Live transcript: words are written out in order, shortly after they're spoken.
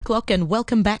o'clock, and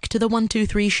welcome back to the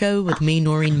 123 show with me,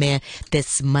 Noreen Mayer,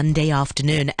 this Monday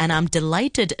afternoon. And I'm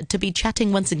delighted to be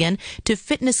chatting once again to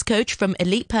fitness coach from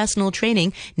Elite Personal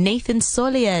Training, Nathan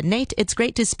Solia. Nate, it's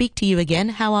great to speak to you again.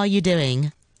 How are you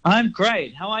doing? I'm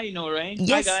great. How are you, Noreen?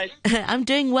 Yes, Hi, guys. I'm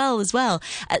doing well as well.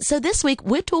 So this week,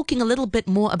 we're talking a little bit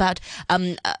more about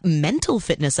mental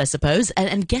fitness, I suppose,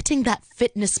 and getting that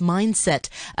fitness mindset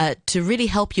to really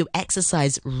help you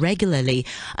exercise regularly.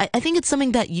 I think it's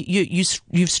something that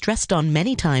you've stressed on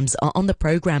many times on the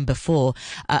program before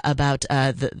about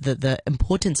the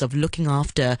importance of looking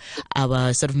after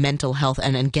our sort of mental health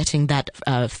and getting that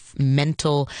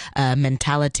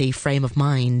mentality frame of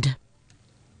mind.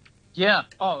 Yeah.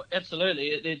 Oh,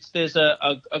 absolutely. There's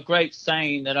a great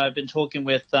saying that I've been talking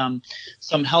with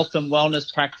some health and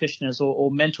wellness practitioners or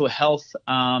mental health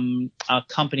a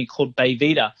company called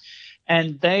Bayvita,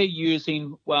 and they're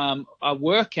using a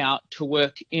workout to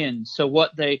work in. So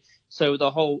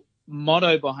the whole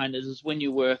motto behind it is when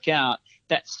you work out,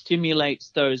 that stimulates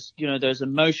those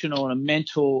emotional and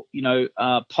mental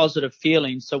positive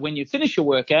feelings. So when you finish your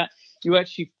workout, you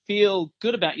actually feel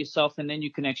good about yourself, and then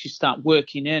you can actually start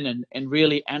working in and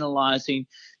really analyzing,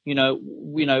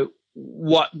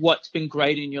 what's been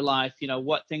great in your life,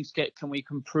 what things can we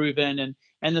improve in,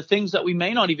 and the things that we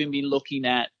may not even be looking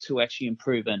at to actually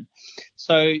improve in.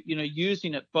 So,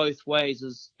 using it both ways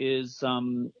is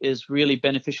really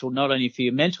beneficial, not only for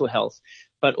your mental health,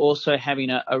 but also having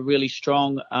a really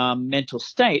strong mental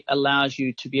state allows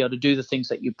you to be able to do the things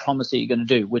that you promise that you're going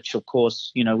to do, which, of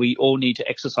course, we all need to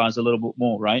exercise a little bit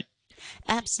more, right?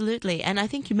 Absolutely. And I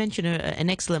think you mentioned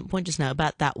an excellent point just now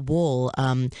about that wall.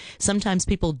 Sometimes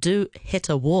people do hit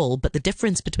a wall, but the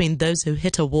difference between those who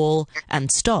hit a wall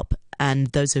and stop and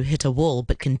those who hit a wall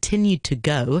but continue to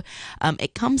go,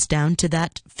 it comes down to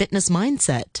that fitness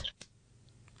mindset.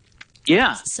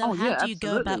 Yeah. So how do you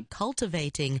go about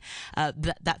cultivating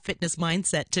that fitness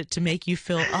mindset to make you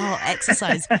feel,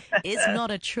 exercise is not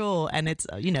a chore and it's,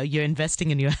 you're investing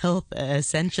in your health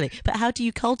essentially. But how do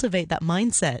you cultivate that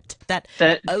mindset, that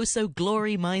oh so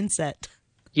glory mindset?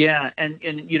 Yeah. And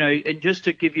just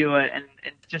to give you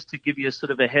a sort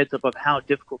of a heads up of how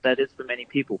difficult that is for many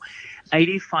people,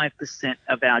 85%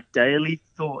 of our daily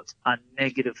thoughts are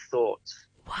negative thoughts.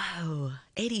 Wow.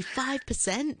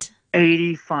 85%?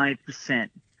 85%.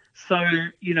 So,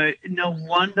 no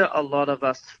wonder a lot of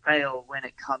us fail when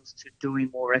it comes to doing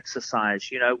more exercise.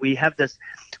 We have this,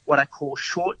 what I call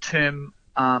short-term,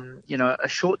 a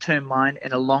short-term mind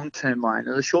and a long-term mind.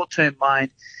 And the short-term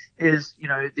mind is,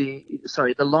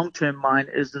 the long-term mind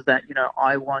is that,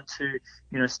 I want to,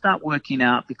 start working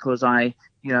out because I,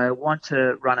 want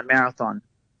to run a marathon.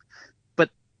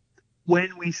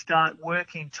 When we start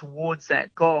working towards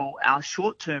that goal, our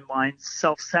short-term mind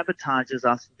self-sabotages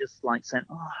us and just like saying,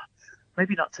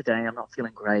 maybe not today, I'm not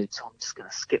feeling great, so I'm just going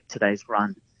to skip today's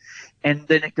run. And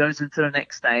then it goes into the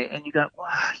next day and you go,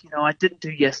 I didn't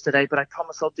do yesterday, but I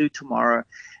promise I'll do tomorrow.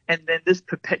 And then this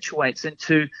perpetuates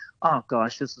into, oh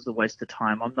gosh, this is a waste of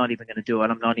time. I'm not even going to do it.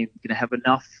 I'm not even going to have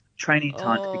enough training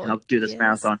time to be able to do this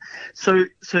marathon. So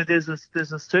there's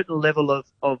a certain level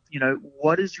of,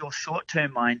 what is your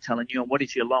short-term mind telling you and what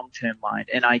is your long-term mind?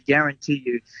 And I guarantee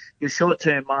you, your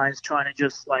short-term mind's trying to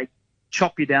just like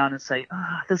chop you down and say,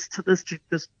 this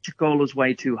goal is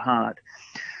way too hard.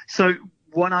 So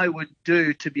what I would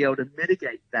do to be able to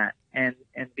mitigate that and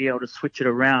be able to switch it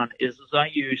around is I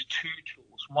use two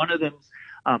tools. One of them's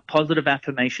positive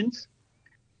affirmations,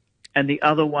 and the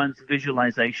other one's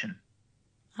visualization.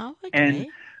 Oh, okay. And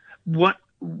what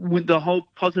with the whole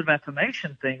positive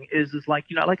affirmation thing is like,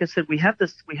 like I said, we have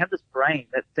this brain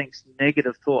that thinks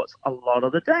negative thoughts a lot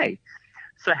of the day.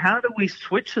 So how do we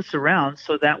switch this around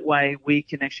so that way we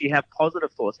can actually have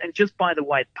positive thoughts? And just by the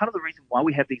way, part of the reason why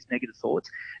we have these negative thoughts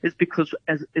is because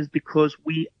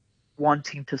we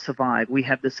wanting to survive. We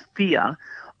have this fear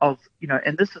of,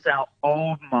 and this is our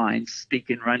old mind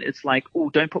speaking, right? It's like,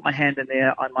 don't put my hand in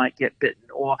there, I might get bitten.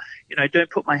 Or, don't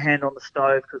put my hand on the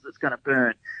stove because it's going to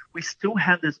burn. We still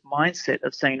have this mindset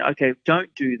of saying, okay,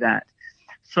 don't do that.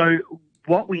 So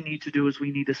what we need to do is we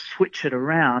need to switch it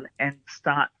around and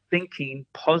start thinking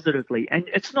positively. And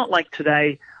it's not like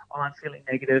today, I'm feeling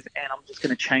negative and I'm just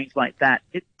going to change like that.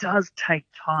 It does take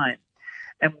time.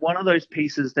 And one of those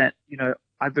pieces that,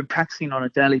 I've been practicing on a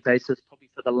daily basis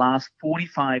probably for the last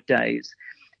 45 days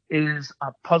is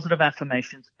positive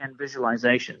affirmations and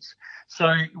visualizations.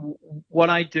 So what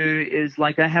I do is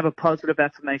like I have a positive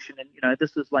affirmation and,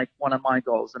 this is like one of my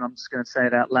goals and I'm just going to say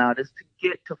it out loud is to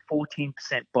get to 14%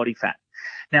 body fat.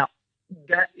 Now,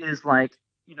 that is like,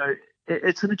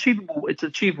 it's an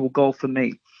achievable goal for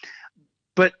me.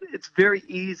 But it's very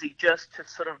easy just to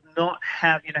sort of not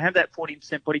have, have that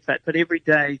 14% body fat. But every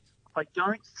day, if I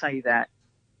don't say that,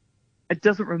 it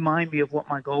doesn't remind me of what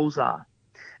my goals are.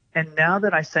 And now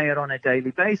that I say it on a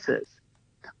daily basis,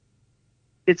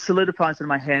 it solidifies in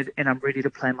my head, and I'm ready to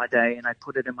plan my day, and I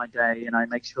put it in my day, and I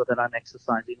make sure that I'm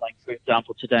exercising. Like, for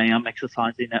example, today I'm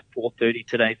exercising at 4:30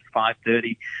 today,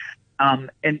 5:30.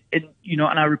 And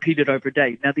I repeat it over a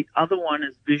day. Now, the other one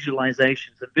is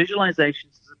visualizations. And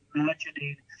visualizations is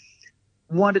imagining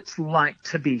what it's like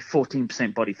to be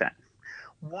 14% body fat.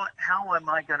 How am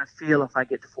I going to feel if I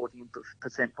get to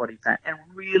 14% body fat? And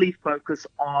really focus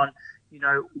on,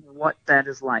 what that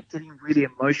is like, getting really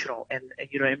emotional and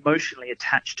emotionally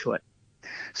attached to it.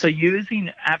 So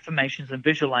using affirmations and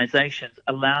visualizations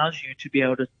allows you to be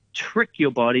able to trick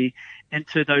your body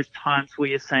into those times where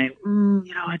you're saying,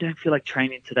 I don't feel like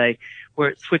training today, where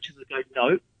it switches and goes,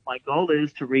 no, my goal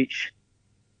is to reach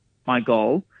my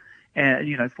goal, and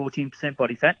 14%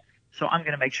 body fat. So I'm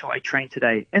going to make sure I train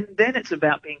today. And then it's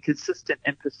about being consistent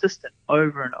and persistent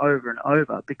over and over and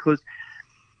over, because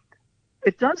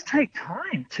it does take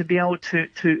time to be able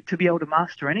to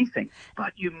master anything,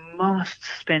 but you must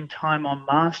spend time on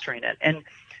mastering it. And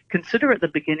consider at the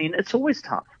beginning, it's always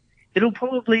tough. It'll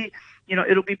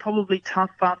be probably tough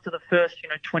after the first,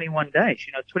 21 days.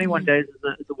 21 days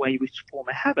is the way you form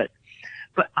a habit.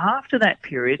 But after that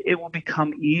period, it will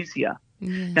become easier.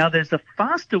 Yeah. Now, there's a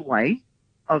faster way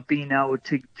of being able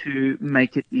to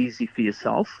make it easy for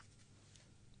yourself.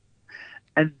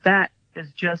 And that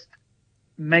is just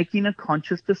making a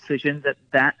conscious decision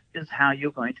that is how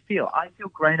you're going to feel. I feel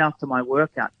great after my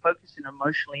workout, focusing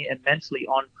emotionally and mentally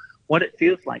on what it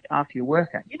feels like after your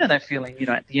workout. That feeling,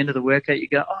 at the end of the workout, you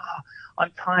go, oh,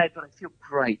 I'm tired, but I feel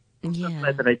great. I'm so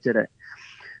glad that I did it.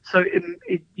 So,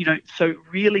 so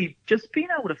really just being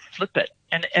able to flip it.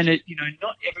 And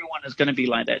not everyone is going to be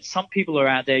like that. Some people are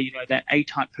out there, that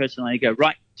A-type person, they go,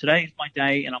 right, today is my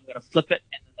day and I'm going to flip it.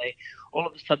 And then all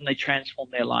of a sudden they transform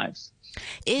their lives.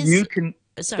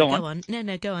 Sorry, go on.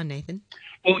 No, go on, Nathan.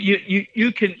 Well,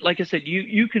 you can, like I said,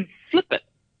 you can flip it.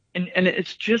 And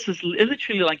it's just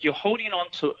literally like you're holding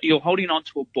on to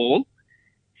a ball,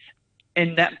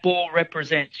 and that ball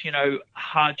represents,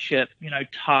 hardship,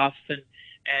 tough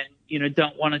and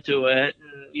don't want to do it,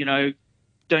 and,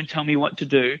 don't tell me what to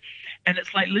do. And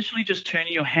it's like literally just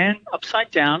turning your hand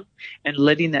upside down and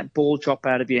letting that ball drop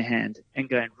out of your hand and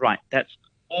going, right, that's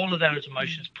all of those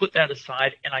emotions, put that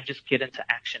aside, and I just get into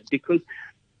action. Because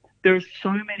there are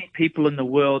so many people in the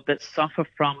world that suffer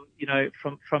from,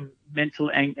 from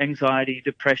mental anxiety,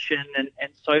 depression,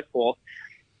 and so forth.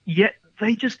 Yet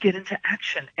they just get into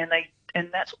action, and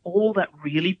that's all that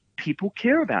really people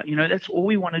care about. That's all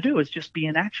we want to do is just be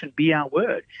in action, be our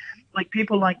word. Like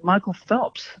people like Michael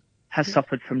Phelps has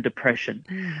suffered from depression.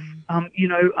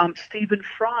 Stephen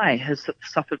Fry has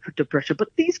suffered from depression. But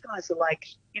these guys are like,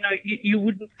 you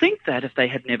wouldn't think that if they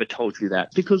had never told you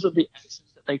that, because of the actions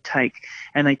that they take,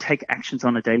 and they take actions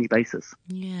on a daily basis.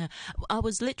 Yeah. I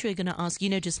was literally going to ask,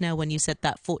 just now when you said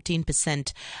that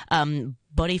 14%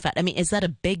 body fat, I mean, is that a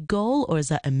big goal or is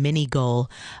that a mini goal?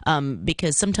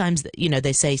 Because sometimes,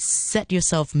 they say set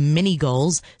yourself mini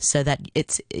goals so that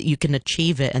you can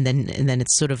achieve it, and then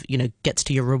it's sort of, gets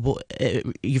to your reward.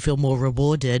 You feel more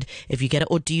rewarded if you get it.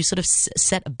 Or do you sort of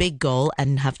set a big goal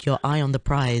and have your eye on the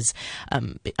prize? I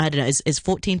don't know. Is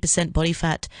 14% body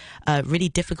fat really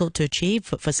difficult to achieve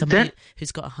for somebody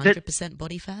who's got 100%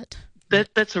 body fat?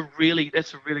 That's a really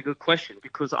good question,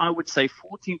 because I would say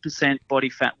 14% body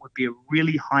fat would be a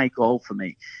really high goal for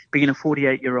me, being a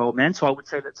 48-year-old man. So I would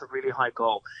say that's a really high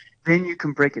goal. Then you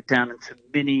can break it down into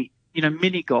mini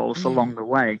goals along the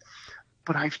way.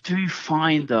 But I do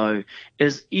find, though,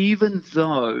 is even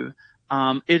though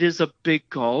it is a big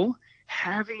goal,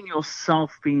 having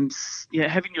yourself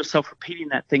repeating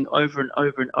that thing over and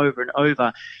over and over and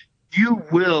over, you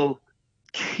will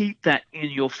keep that in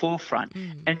your forefront.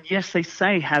 And yes, they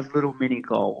say have little mini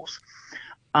goals.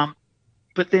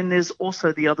 But then there's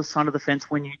also the other side of the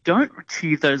fence. When you don't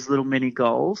achieve those little mini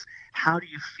goals, how do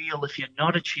you feel if you're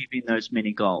not achieving those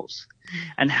mini goals?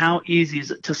 And how easy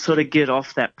is it to sort of get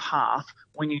off that path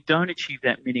when you don't achieve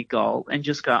that mini goal and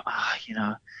just go,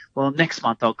 well, next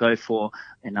month I'll go for,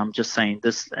 and I'm just saying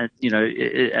this,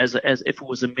 as if it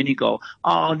was a mini goal.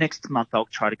 Oh, next month I'll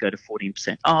try to go to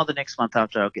 14%. Oh, the next month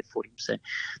after I'll get 14%.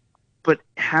 But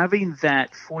having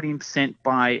that 14%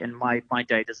 and my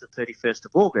date is the 31st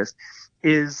of August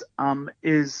is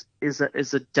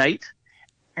a date.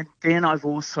 And then I've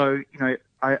also,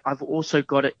 I've also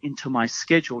got it into my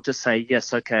schedule to say,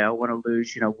 yes, okay, I want to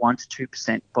lose, 1 to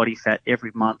 2% body fat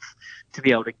every month to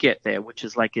be able to get there, which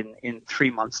is like in 3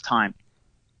 months' time.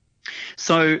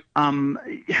 So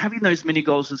having those mini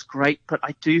goals is great, but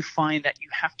I do find that you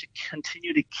have to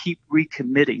continue to keep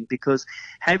recommitting, because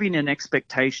having an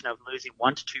expectation of losing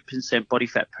 1 to 2% body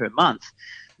fat per month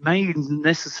may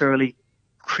necessarily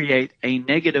create a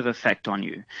negative effect on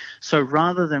you. So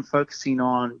rather than focusing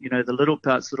on, the little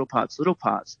parts,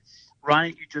 why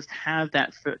don't you just have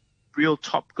that real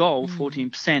top goal,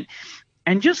 14%,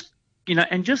 and just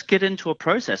get into a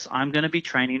process. I'm going to be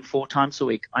training 4 times a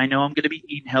week. I know I'm going to be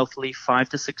eating healthily 5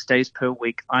 to 6 days per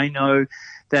week. I know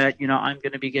that, I'm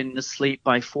going to be getting to sleep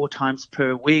by 4 times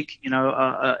per week,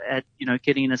 at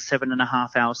getting a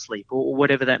 7.5 hour sleep, or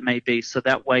whatever that may be. So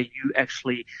that way you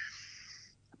actually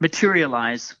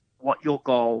materialize what your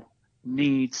goal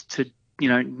needs to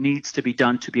be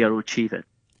done to be able to achieve it.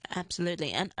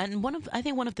 Absolutely, and I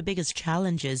think one of the biggest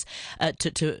challenges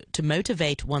to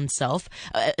motivate oneself,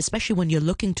 especially when you're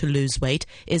looking to lose weight,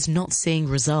 is not seeing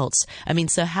results. I mean,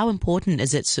 so how important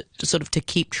is it sort of to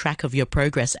keep track of your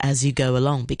progress as you go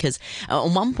along? Because at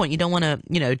one point you don't want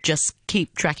to just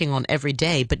keep tracking on every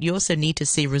day, but you also need to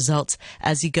see results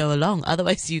as you go along.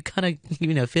 Otherwise, you kind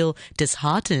of feel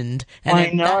disheartened, and I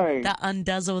know. that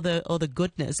undoes all the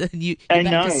goodness, and you're I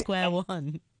back to know. square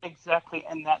one. Exactly,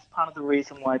 and that's part of the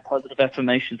reason why positive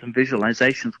affirmations and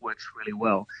visualizations works really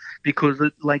well, because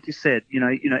like you said,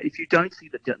 if you don't see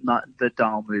the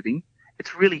dial moving,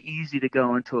 it's really easy to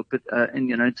go into a bit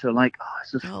to like,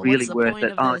 is this really What's the worth point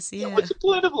it? of this? Yeah. What's the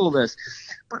point of all this?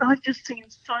 But I've just seen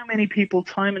so many people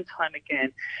time and time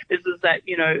again is that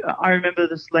I remember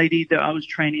this lady that I was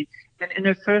training, and in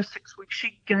her first 6 weeks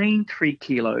she gained 3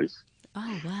 kilos.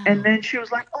 Oh, wow. And then she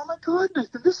was like, "Oh my goodness,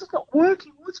 this is not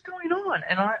working. What's going on?"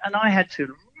 And I had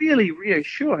to really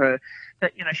reassure her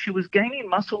that she was gaining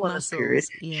muscle in this period.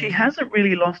 Yeah. She hasn't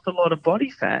really lost a lot of body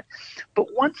fat, but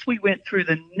once we went through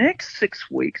the next 6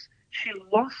 weeks, she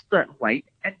lost that weight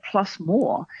and plus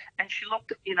more. And she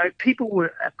looked, people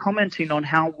were commenting on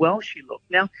how well she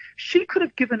looked. Now she could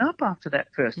have given up after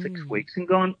that first 6 weeks and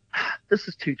gone, "This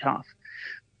is too tough."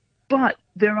 But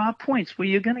there are points where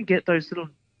you're going to get those little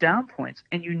down points,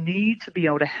 and you need to be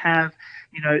able to have,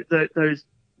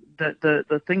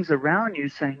 the things around you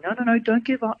saying, no, don't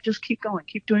give up, just keep going,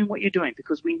 keep doing what you're doing,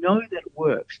 because we know that it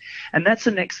works. And that's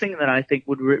the next thing that I think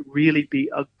would really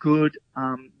be a good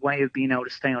way of being able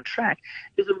to stay on track,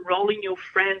 is enrolling your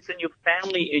friends and your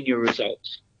family in your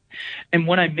results. And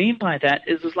what I mean by that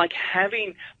is like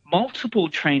having multiple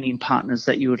training partners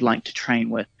that you would like to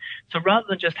train with. So rather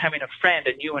than just having a friend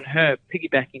and you and her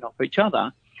piggybacking off each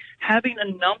other, having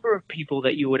a number of people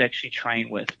that you would actually train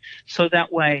with. So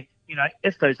that way,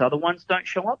 if those other ones don't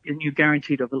show up, then you're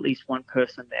guaranteed of at least one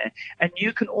person there. And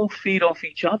you can all feed off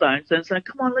each other and say,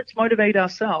 come on, let's motivate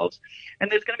ourselves.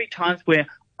 And there's going to be times where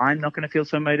I'm not going to feel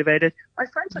so motivated. My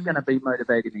friends are going to be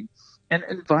motivating me, and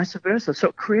vice versa. So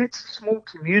it creates a small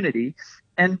community,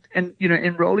 and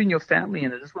enrolling your family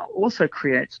in it as well also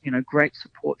creates, great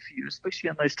support for you, especially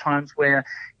in those times where,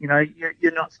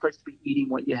 you're not supposed to be eating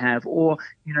what you have, or,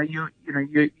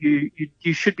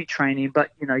 you should be training,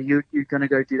 but, you're going to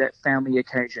go do that family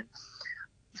occasion.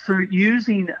 So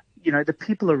using, the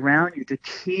people around you to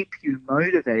keep you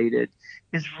motivated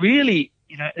is really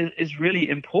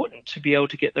important to be able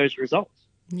to get those results.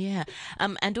 Yeah.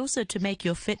 And also to make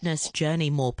your fitness journey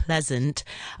more pleasant.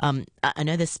 I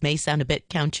know this may sound a bit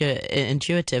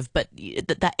counterintuitive, but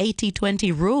that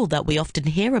 80-20 rule that we often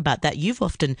hear about, that you've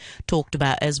often talked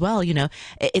about as well,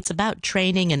 it's about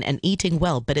training and eating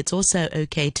well, but it's also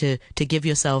okay to give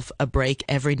yourself a break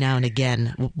every now and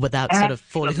again without sort of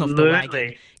falling off the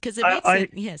wagon. Because it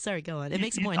makes sorry, go on. It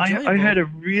makes it more enjoyable. I heard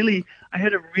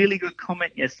a really good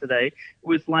comment yesterday. It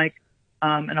was like,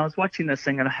 and I was watching this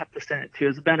thing, and I have to send it to you.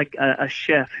 It's about a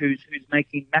chef who's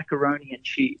making macaroni and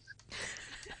cheese,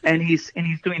 and he's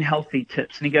doing healthy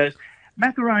tips. And he goes,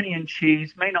 macaroni and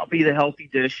cheese may not be the healthy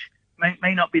dish,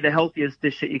 may not be the healthiest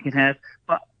dish that you can have,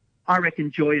 but I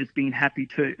reckon joy is being happy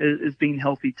too, is being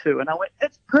healthy too. And I went,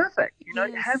 it's perfect.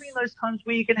 Yes. Having those times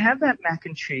where you can have that mac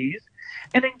and cheese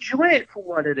and enjoy it for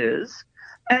what it is.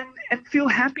 And feel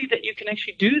happy that you can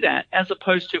actually do that, as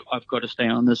opposed to, I've got to stay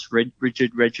on this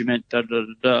rigid regiment,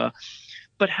 But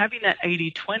having that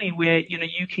 80-20 where,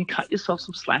 you can cut yourself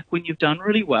some slack when you've done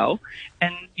really well,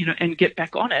 and, and get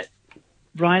back on it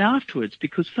right afterwards.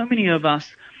 Because so many of us,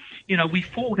 we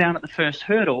fall down at the first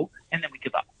hurdle and then we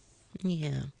give up.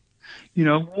 Yeah.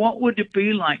 What would it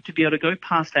be like to be able to go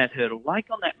past that hurdle, like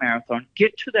on that marathon,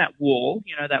 get to that wall,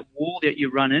 that wall that you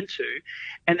run into,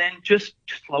 and then just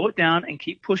slow it down and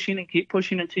keep pushing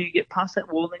until you get past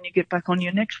that wall, then you get back on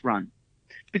your next run.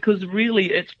 because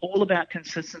really it's all about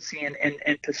consistency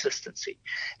and persistency.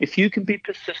 If you can be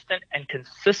persistent and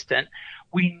consistent,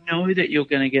 we know that you're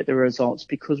going to get the results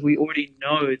because we already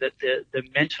know that the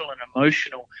mental and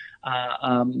emotional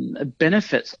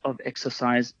benefits of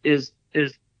exercise is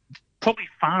probably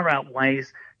far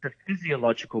outweighs the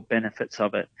physiological benefits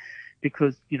of it,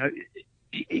 because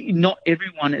not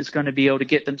everyone is going to be able to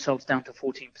get themselves down to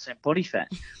 14% body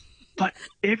fat. But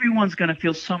everyone's going to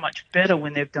feel so much better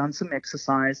when they've done some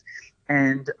exercise,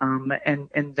 and that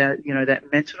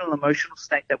that mental and emotional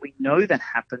state that we know that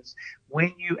happens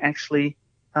when you actually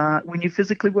when you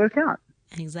physically work out.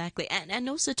 Exactly. And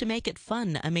also to make it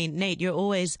fun. I mean, Nate, you're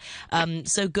always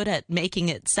so good at making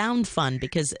it sound fun,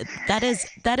 because that is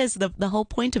the whole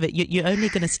point of it. You're only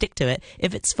going to stick to it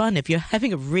if it's fun. If you're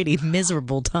having a really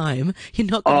miserable time, you're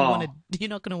not going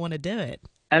to want to do it.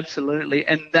 Absolutely.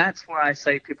 And that's why I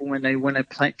say people, when they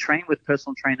train with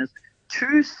personal trainers,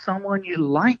 choose someone you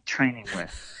like training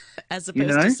with. As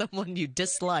opposed to someone you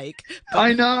dislike.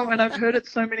 I know, and I've heard it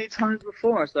so many times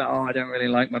before. It's like, I don't really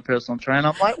like my personal trainer.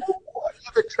 I'm like, well, what have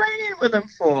you been training with them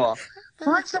for?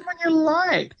 Find someone you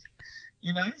like.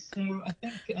 So I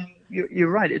think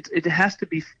you're right. It has to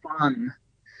be fun.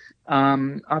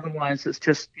 Otherwise, it's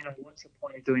just, what's the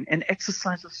point of doing? And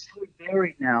exercise is so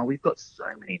varied now. We've got so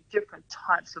many different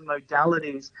types of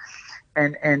modalities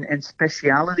and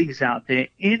specialities out there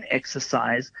in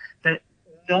exercise that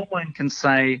no one can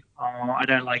say, I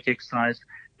don't like exercise,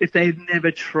 if they've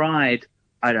never tried,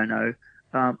 I don't know,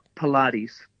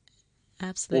 Pilates.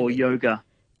 Absolutely. Or yoga.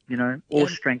 Or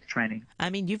strength training. I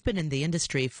mean, you've been in the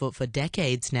industry for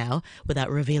decades now, without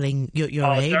revealing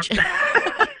your age.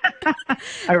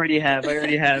 I already have.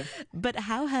 But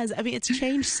it's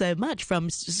changed so much from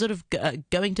sort of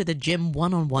going to the gym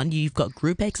one-on-one. You've got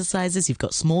group exercises, you've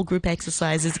got small group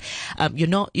exercises. You're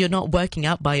not working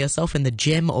out by yourself in the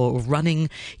gym or running,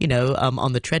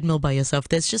 on the treadmill by yourself.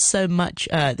 There's just so much,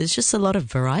 there's just a lot of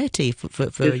variety for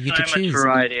you to choose. There's so much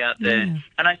variety out there. Yeah.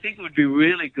 And I think it would be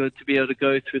really good to be able to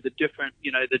go through the different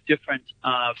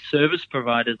service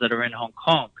providers that are in Hong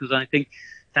Kong, because I think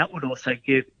that would also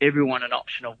give everyone an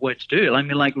option of what to do. I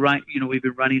mean, we've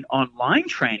been running online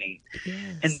training.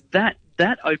 Yes. And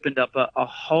that opened up a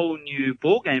whole new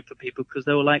ballgame for people, because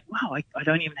they were like, wow, I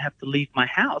don't even have to leave my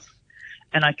house,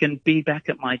 and I can be back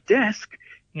at my desk,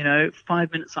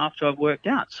 5 minutes after I've worked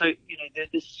out. So,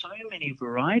 there's so many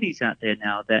varieties out there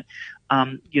now that,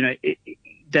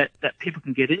 that people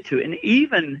can get into. And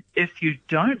even if you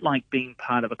don't like being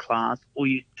part of a class, or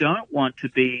you don't want to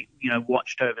be,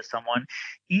 watched over someone,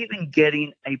 even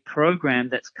getting a program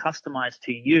that's customized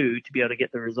to you to be able to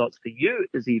get the results for you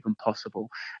is even possible.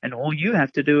 And all you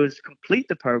have to do is complete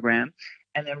the program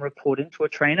and then report into a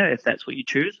trainer if that's what you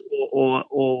choose,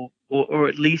 or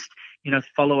at least,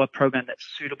 follow a program that's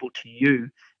suitable to you,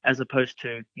 as opposed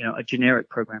to, a generic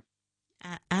program.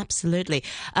 Absolutely.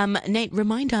 Nate,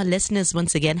 remind our listeners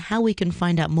once again how we can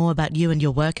find out more about you and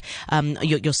your work,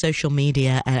 your social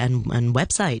media and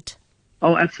website.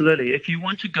 Oh, absolutely. If you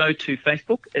want to go to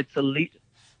Facebook, it's Elite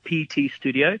PT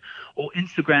Studio, or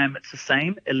Instagram, it's the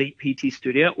same, Elite PT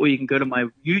Studio, or you can go to my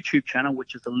YouTube channel,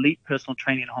 which is Elite Personal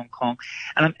Training in Hong Kong.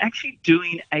 And I'm actually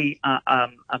doing a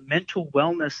mental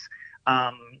wellness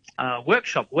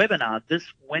workshop webinar this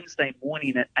Wednesday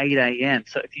morning at 8 a.m.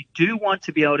 So if you do want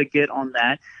to be able to get on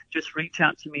that, just reach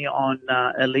out to me on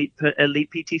Elite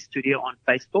PT Studio on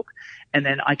Facebook, and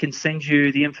then I can send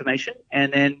you the information,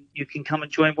 and then you can come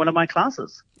and join one of my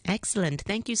classes. Excellent.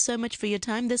 Thank you so much for your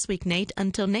time this week, Nate.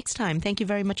 Until next time, thank you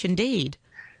very much indeed.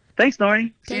 Thanks,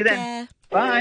 Noreen. See Take you then. care. Bye.